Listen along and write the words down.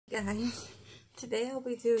Guys, today I'll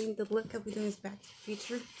be doing the look I'll be doing is Back to the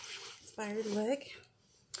Future inspired look.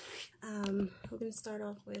 We're going to start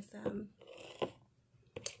off with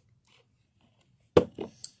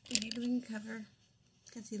Maybelline Cover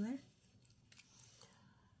Concealer.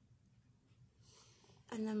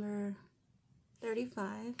 And number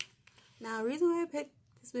 35. Now, the reason why I picked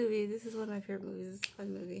this movie, this is one of my favorite movies, it's a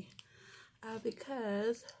fun movie,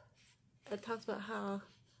 because it talks about how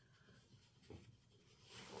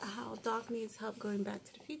Doc needs help going back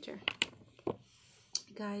to the future. A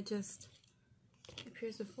guy just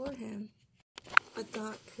appears before him, a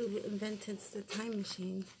Doc who invented the time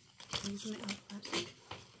machine. I'm using my flash.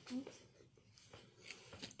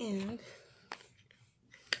 And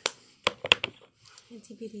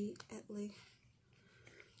TBD Etley,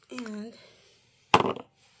 and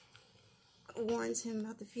warns him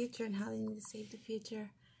about the future and how they need to save the future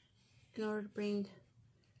in order to bring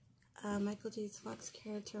Michael J. Fox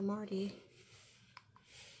character Marty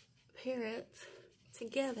parents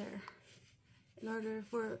together in order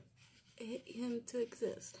for him to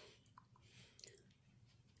exist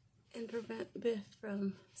and prevent Biff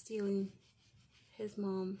from stealing his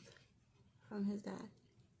mom from his dad.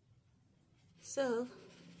 So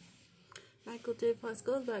Michael J. Fox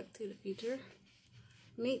goes back to the future,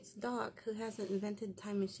 meets Doc, who hasn't invented the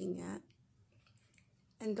time machine yet,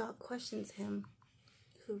 and Doc questions him,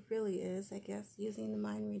 who really is, I guess, using the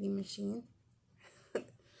mind reading machine.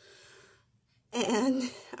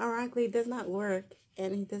 And ironically, it does not work,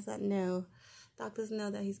 and he does not know. Doc doesn't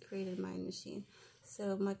know that he's created a mind machine.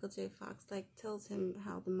 So Michael J. Fox tells him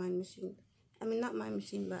how the mind machine, I mean not mind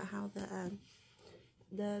machine, but how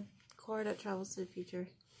the car that travels to the future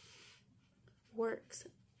works,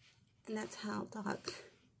 and that's how Doc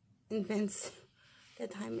invents the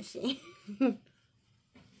time machine.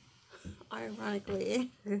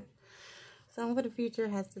 Ironically, someone from the future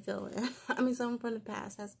has to tell him. I mean, someone from the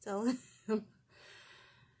past has to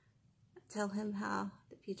tell him how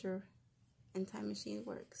the future and time machine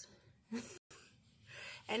works.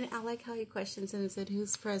 And I like how he questions him and said,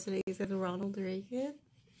 "Who's president?" He said, "Ronald Reagan."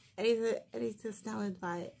 And he's astounded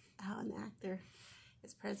by how an actor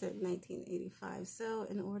is president in 1985. So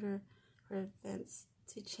in order for events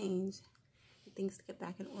to change, things to get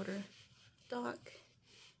back in order, Doc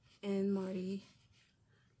and Marty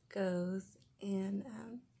goes and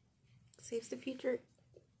saves the future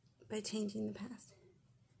by changing the past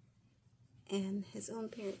and his own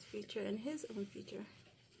parents' future and his own future.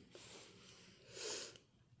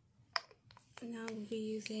 Now we'll be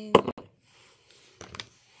using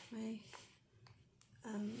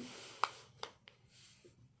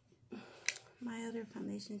my other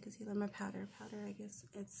foundation concealer, my powder, I guess.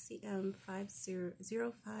 It's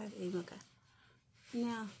CM5005 A Mocha.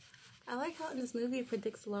 Now, I like how in this movie it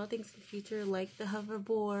predicts a lot of things in the future, like the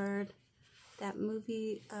hoverboard, that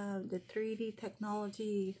movie, the 3D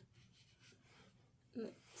technology,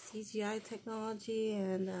 CGI technology,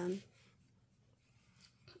 and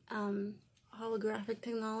holographic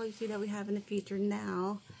technology that we have in the future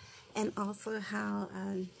now, and also how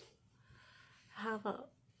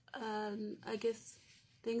I guess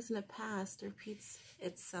things in the past repeats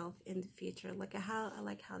itself in the future. I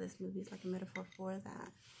like how this movie is like a metaphor for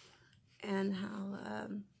that, and how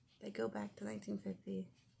they go back to 1950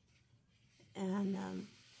 and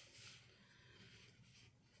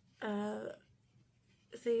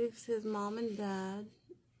saves his mom and dad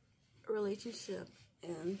relationship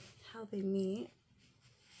and how they meet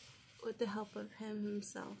with the help of him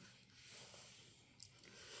himself.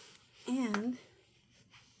 And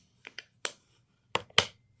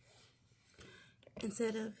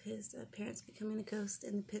instead of his parents becoming a ghost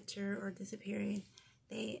in the picture or disappearing,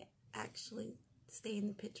 they actually stay in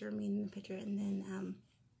the picture, meet in the picture, and then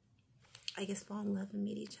I guess fall in love and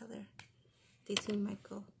meet each other. Stay tuned,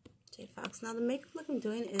 Michael J. Fox. Now the makeup look I'm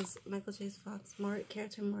doing is Michael J. Fox,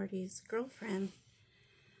 character Marty's girlfriend,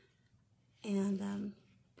 and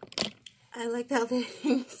I liked how they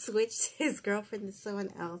switched his girlfriend to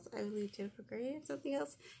someone else. I believe Jennifer Grey or something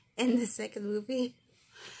else in the second movie.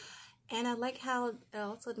 And I like how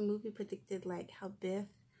also the movie predicted like how Biff,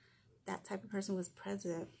 that type of person, was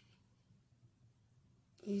president.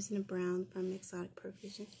 Using a brown from Exotic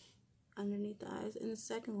Provision underneath the eyes. In the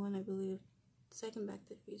second one, I believe, second Back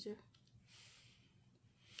to the Future.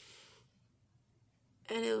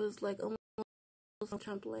 And it was like almost a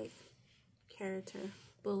Trump-like character,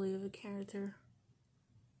 bully of a character.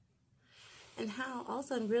 And how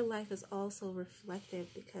also in real life is also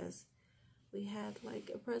reflected, because we had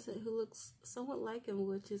like a president who looks somewhat like him,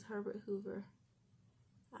 which is Herbert Hoover,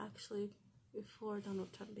 actually before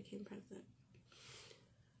Donald Trump became president.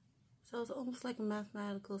 So it's almost like a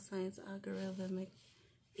mathematical science algorithmic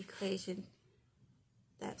equation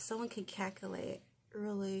that someone can calculate.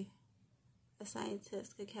 Really, a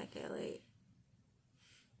scientist could calculate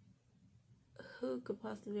who could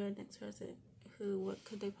possibly be our next president, what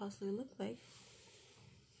could they possibly look like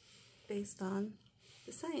based on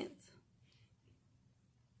the science.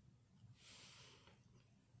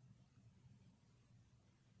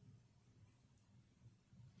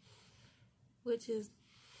 Which is,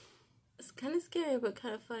 it's kind of scary but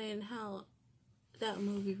kind of funny in how that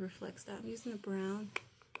movie reflects that. I'm using the brown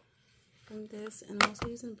from this, and I'm also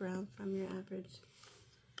using brown from your average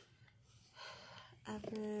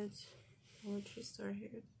poetry store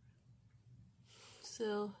here.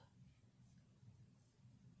 So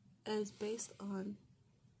it's based on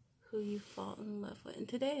who you fall in love with. And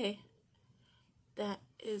today, that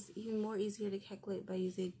is even more easier to calculate by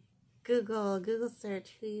using Google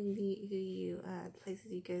search, who you meet,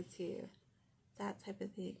 places you go to, that type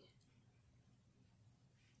of thing.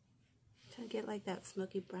 I'm trying to get like that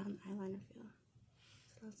smoky brown eyeliner feel.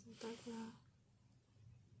 So that's some dark brown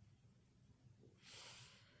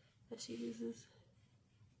that she uses.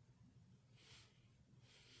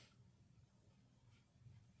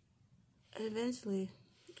 And eventually,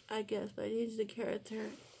 I guess, by changing the character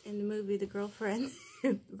in the movie, the girlfriend,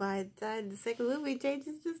 by the time the second movie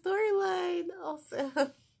changes the storyline.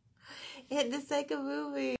 Also, in the second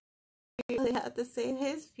movie, they have to save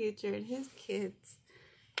his future and his kids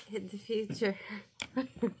in the future.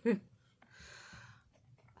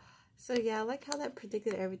 So yeah, I like how that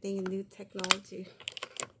predicted everything in new technology.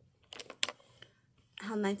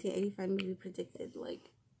 How 1985 movie predicted like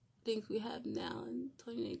things we have now in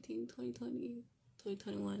 2019, 2020,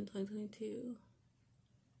 2021, 2022.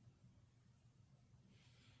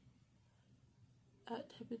 That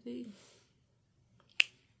type of thing.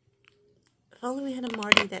 If only we had a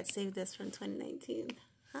Marty that saved us from 2019,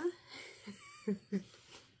 huh?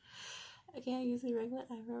 I can't use a regular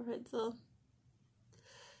eyebrow pencil.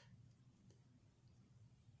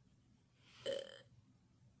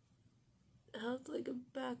 It's like a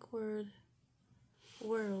backward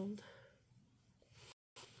world.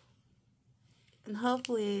 And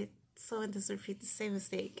hopefully someone doesn't repeat the same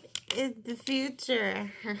mistake in the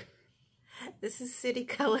future. This is City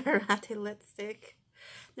Color Latte Lipstick.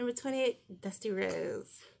 Number 28, Dusty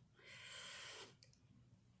Rose.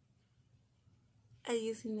 I'm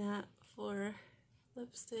using that for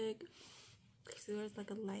lipstick. So there's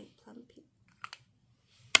like a light plum pink.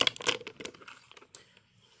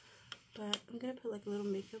 But I'm gonna put like a little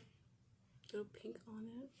pink on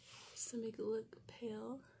it, just to make it look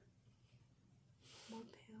pale, more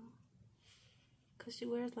pale. Cause she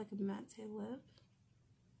wears like a matte lip,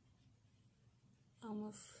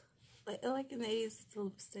 almost like in the 80s. It's a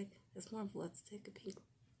lipstick. It's more of a lipstick, a pink,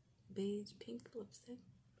 beige pink lipstick.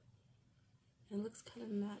 And it looks kind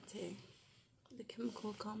of matte. The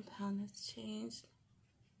chemical compound has changed.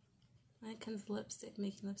 When it comes to lipstick,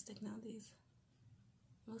 making lipstick nowadays.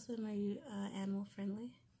 Most of them are animal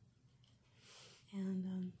friendly,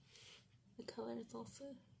 and the color is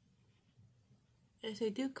also. If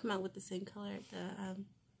they do come out with the same color,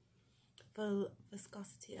 the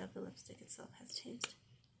viscosity of the lipstick itself has changed.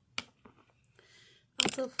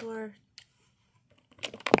 Also for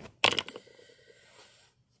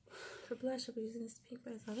blush, I'll be using this pink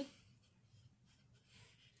by Exotic.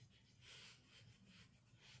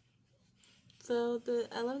 So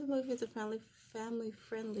I love the movie. It's a family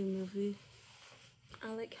friendly movie.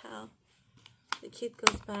 I like how the kid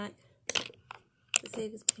goes back to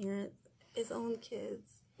save his parents, his own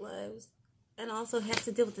kids' lives, and also has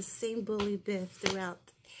to deal with the same bully Biff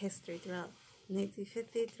throughout history, throughout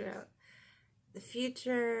 1950, throughout the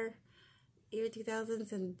future, year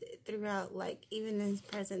 2000s, and throughout like even in his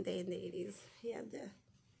present day in the 80s. He had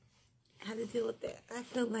to deal with that. I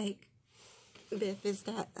feel like Biff is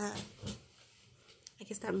that I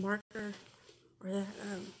guess that marker, or that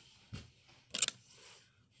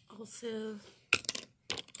also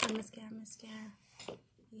mascara,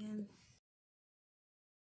 and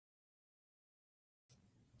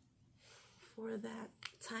for that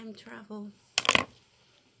time travel,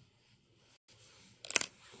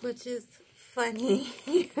 which is funny.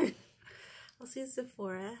 Also use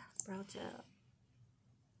Sephora brow gel.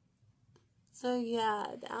 So yeah,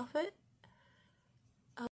 the outfit,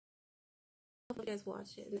 I hope you guys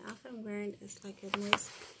watch it. And the outfit I'm wearing is like a nice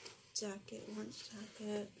jacket, orange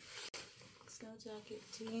jacket, snow jacket,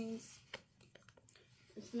 jeans.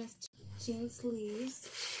 It's nice jean sleeves,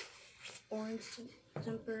 orange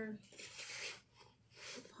jumper,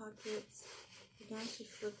 pockets. You can actually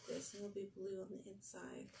flip this and it'll be blue on the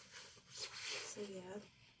inside. So yeah,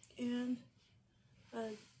 And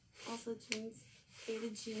also jeans,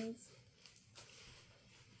 faded jeans.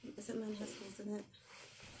 This mine has holes in it.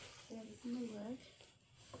 Yeah, this is my look.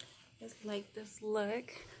 Just like this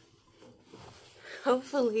look.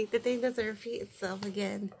 Hopefully the thing doesn't repeat itself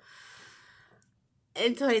again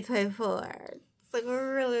in 2024. It's like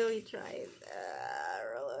we're really trying,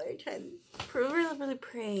 really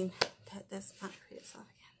praying that this not repeat itself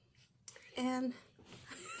again. And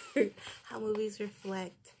how movies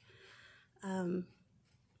reflect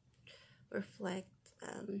like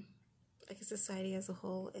a society as a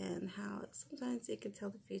whole, and how sometimes you can tell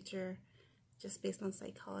the future just based on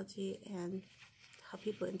psychology and how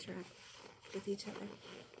people interact with each other,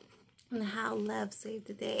 and how love saved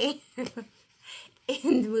the day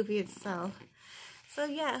in the movie itself. So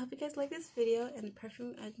yeah, I hope you guys like this video. And the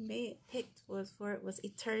perfume I picked was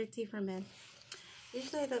Eternity for Men.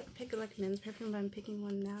 Usually I don't pick like men's perfume, but I'm picking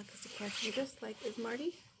one now because the perfume just like is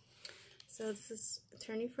Marty. So this is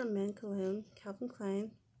Eternity for Men cologne, Calvin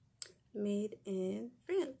Klein, made in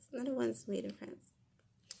France. Another one's made in France.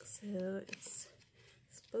 So it's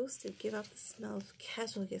supposed to give off the smell of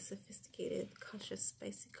casual yet sophisticated, conscious,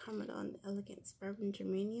 spicy cardamom, elegance, bourbon,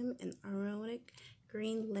 geranium, and aromatic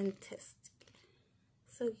green lentis.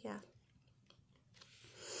 So yeah,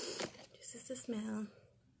 this is the smell.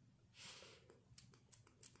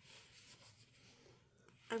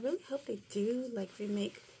 I really hope they do like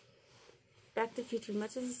remake Back to the Future.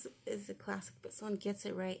 Much as is a classic, but someone gets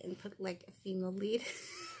it right and put like a female lead.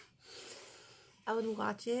 I would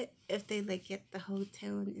watch it if they like get the whole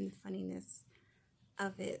tone and funniness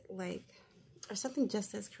of it, like, or something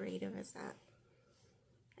just as creative as that.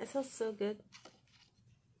 It smells so good.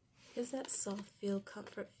 Gives that soft feel,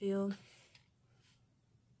 comfort feel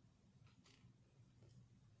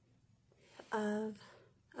of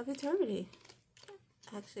eternity.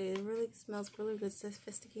 Actually, it really smells really good,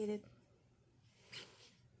 sophisticated.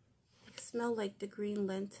 It smells like the green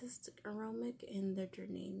lentis aromatic and the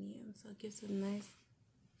geranium, so it gives a nice,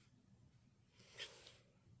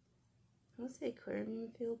 I won't say aquarium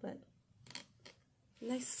feel, but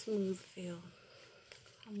nice smooth feel,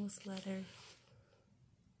 almost leather.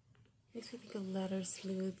 Makes me think of leather,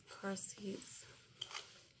 smooth car seats,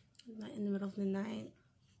 not in the middle of the night,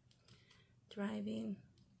 driving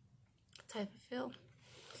type of feel.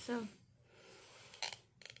 So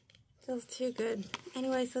feels too good.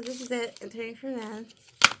 Anyway, so this is it. Eternity for Men,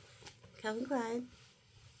 Calvin Klein.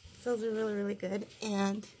 Smells really, really good.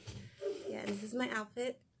 And yeah, this is my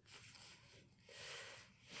outfit.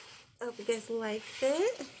 I hope you guys liked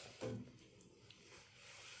it.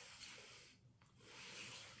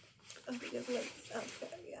 I hope you guys like this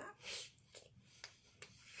outfit. Yeah.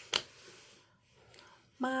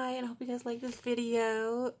 Bye, and I hope you guys like this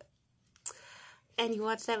video. And you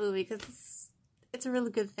watch that movie because it's a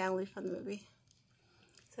really good family fun movie.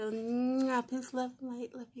 So, peace, love,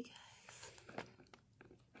 light, love you guys.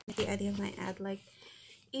 The idea of my ad, like,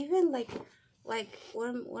 even like what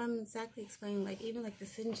I'm exactly explaining, like, even like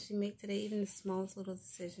decisions you make today, even the smallest little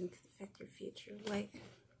decision could affect your future. Like,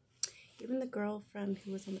 even the girl from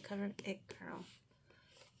who was on the cover of It Girl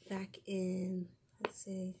back in, let's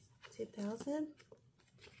say, 2000.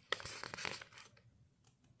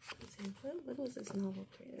 What was this novel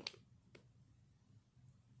created?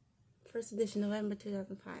 First edition, November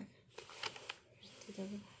 2005.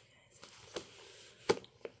 2005, guys.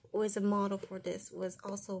 Was a model for this. Was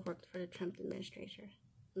also worked for the Trump administration.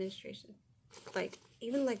 Like,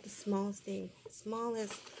 even like the smallest thing,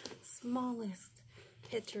 smallest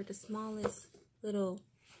picture, the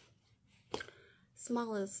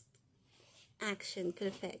smallest action could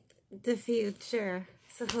affect the future.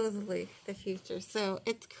 Supposedly the future. So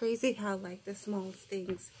it's crazy how like the smallest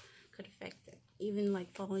things could affect it. Even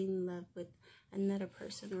like falling in love with another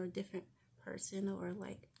person or a different person, or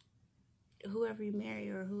like whoever you marry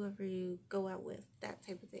or whoever you go out with, that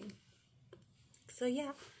type of thing. So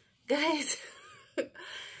yeah, guys.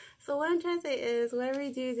 So what I'm trying to say is, whatever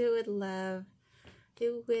you do, do it with love,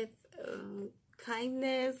 do it with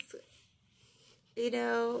kindness, you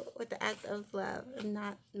know, with the act of love and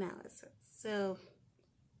not malice.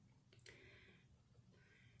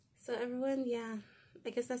 So everyone, yeah,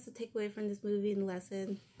 I guess that's the takeaway from this movie and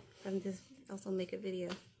lesson from this also make a video.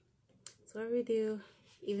 So whatever you do,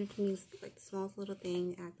 even if it means like the smallest little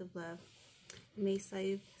thing, act of love, it may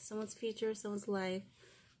save someone's future, someone's life,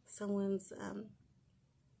 someone's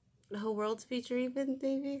the whole world's future, even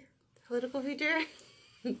maybe political future.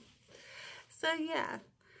 So yeah,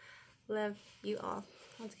 love you all.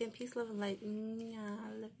 Once again, peace, love, and light. Love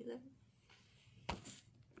you, love you.